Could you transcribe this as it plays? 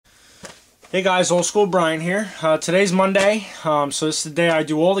Hey guys, OldSkoolBrian here. Today's Monday, so this is the day I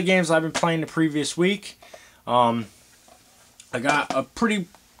do all the games I've been playing the previous week. I got a pretty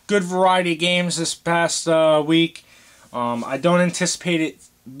good variety of games this past week. I don't anticipate it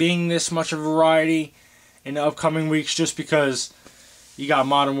being this much of a variety in the upcoming weeks just because you got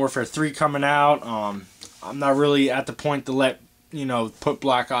Modern Warfare 3 coming out. I'm not really at the point to put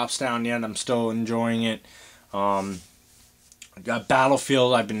Black Ops down yet. I'm still enjoying it. I got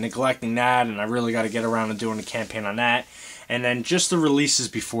Battlefield. I've been neglecting that, and I really got to get around to doing the campaign on that. And then just the releases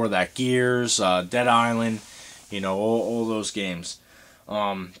before that, Gears, Dead Island, all those games.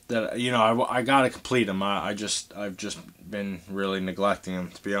 I got to complete them. I've just been really neglecting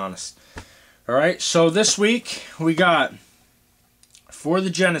them, to be honest. All right, so this week we got for the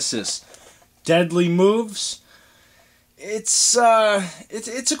Genesis, Deadly Moves. It's a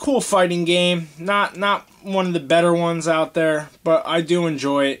cool fighting game. Not one of the better ones out there, but I do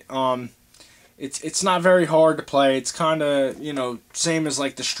enjoy it. It's not very hard to play. It's kind of same as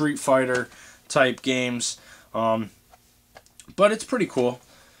like the Street Fighter type games, but it's pretty cool.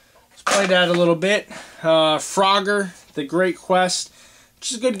 Let's play that a little bit. Frogger: The Great Quest,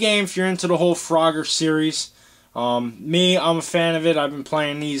 which is a good game if you're into the whole Frogger series. I'm a fan of it. I've been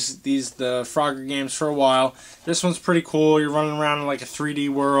playing the Frogger games for a while. This one's pretty cool. You're running around in like a 3D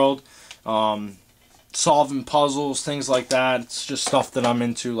world, solving puzzles, things like that. It's just stuff that I'm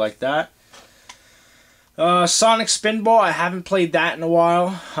into like that. Sonic Spinball, I haven't played that in a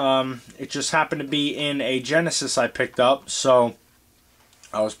while. It just happened to be in a Genesis I picked up, so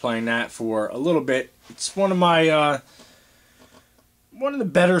I was playing that for a little bit. It's one of my one of the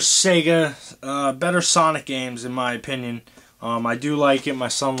better better Sonic games in my opinion. I do like it. My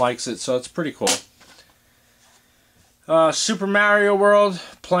son likes it, so it's pretty cool. Super Mario World,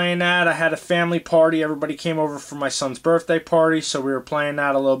 playing that. I had a family party. Everybody came over for my son's birthday party, so we were playing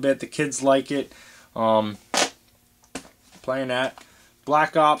that a little bit. The kids like it. Playing that.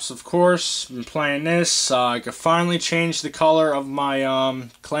 Black Ops, of course. Been playing this. I could finally change the color of my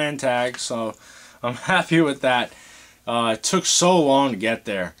clan tag, so I'm happy with that. It took so long to get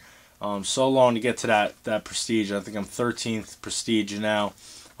there. So long to get to that prestige. I think I'm 13th prestige now.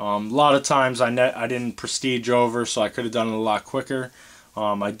 A lot of times I didn't prestige over, so I could have done it a lot quicker.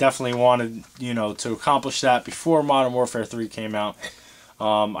 I definitely wanted to accomplish that before Modern Warfare 3 came out.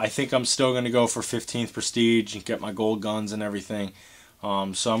 I think I'm still going to go for 15th prestige and get my gold guns and everything.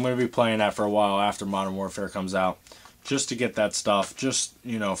 So I'm going to be playing that for a while after Modern Warfare comes out, just to get that stuff, just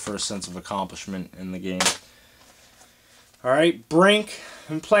for a sense of accomplishment in the game. Alright, Brink. I've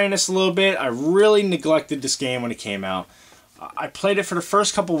been playing this a little bit. I really neglected this game when it came out. I played it for the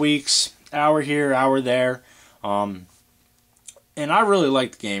first couple weeks, hour here, hour there. And I really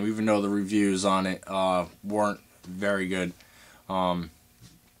liked the game, even though the reviews on it weren't very good.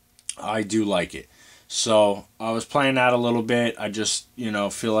 I do like it. So, I was playing that a little bit. I just,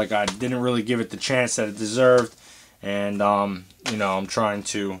 feel like I didn't really give it the chance that it deserved. And, I'm trying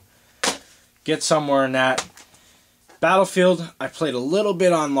to get somewhere in that. Battlefield, I played a little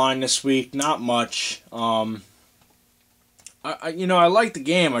bit online this week, not much. I like the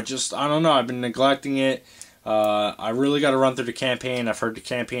game. I don't know. I've been neglecting it. I really got to run through the campaign. I've heard the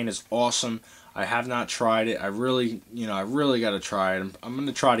campaign is awesome. I have not tried it. I really got to try it. I'm going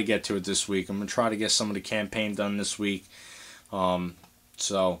to try to get to it this week. I'm going to try to get some of the campaign done this week.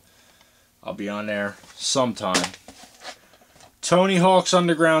 So I'll be on there sometime. Tony Hawk's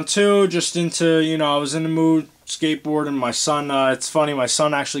Underground 2, just into, I was in the mood skateboarding. My son, it's funny, my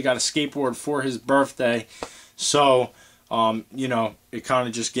son actually got a skateboard for his birthday, so it kind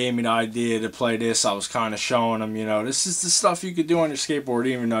of just gave me the idea to play this. I was kind of showing him, this is the stuff you could do on your skateboard,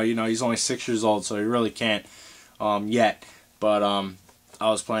 even though he's only 6 years old, so he really can't yet, but I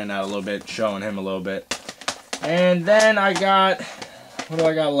was playing that a little bit, showing him a little bit. And then I got, what do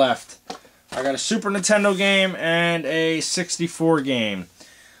I got left? I got a Super Nintendo game and a 64 game.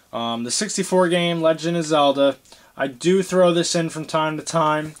 The 64 game, Legend of Zelda. I do throw this in from time to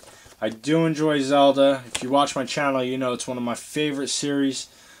time. I do enjoy Zelda. If you watch my channel, it's one of my favorite series.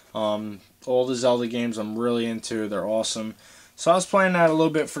 All the Zelda games I'm really into. They're awesome. So I was playing that a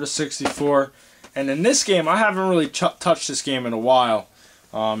little bit for the 64. And in this game, I haven't really touched this game in a while.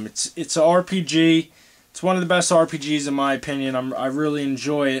 It's an RPG. It's one of the best RPGs in my opinion. I really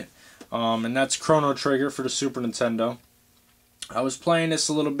enjoy it. And that's Chrono Trigger for the Super Nintendo. I was playing this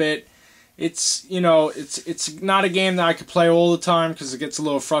a little bit. It's not a game that I could play all the time because it gets a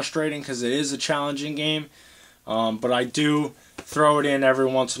little frustrating because it is a challenging game. But I do throw it in every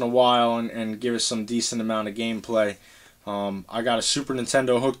once in a while and give it some decent amount of gameplay. I got a Super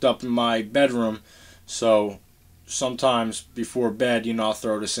Nintendo hooked up in my bedroom, so sometimes before bed, you know, I'll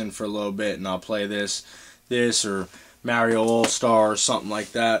throw this in for a little bit and I'll play this or Mario All-Star or something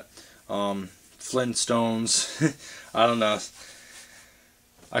like that. Flintstones. I don't know.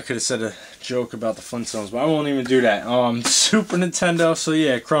 I could have said a joke about the Flintstones, but I won't even do that. Super Nintendo, so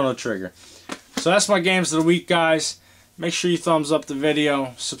yeah, Chrono Trigger. So that's my games of the week, guys. Make sure you thumbs up the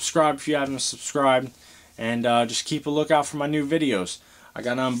video, subscribe if you haven't subscribed, and just keep a lookout for my new videos. I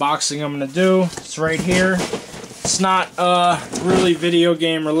got an unboxing I'm going to do. It's right here. It's not really video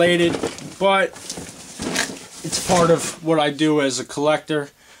game related, but it's part of what I do as a collector.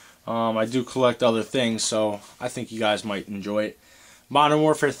 I do collect other things, so I think you guys might enjoy it. Modern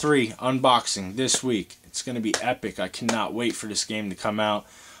Warfare 3 unboxing this week. It's going to be epic. I cannot wait for this game to come out.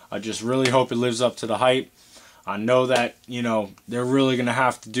 I just really hope it lives up to the hype. I know that, you know, they're really going to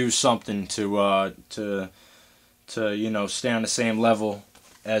have to do something to you know, stay on the same level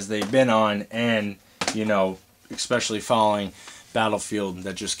as they've been on, and, you know, especially following Battlefield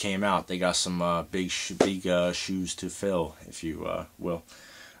that just came out. They got some big shoes to fill, if you will.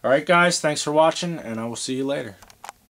 Alright guys, thanks for watching, and I will see you later.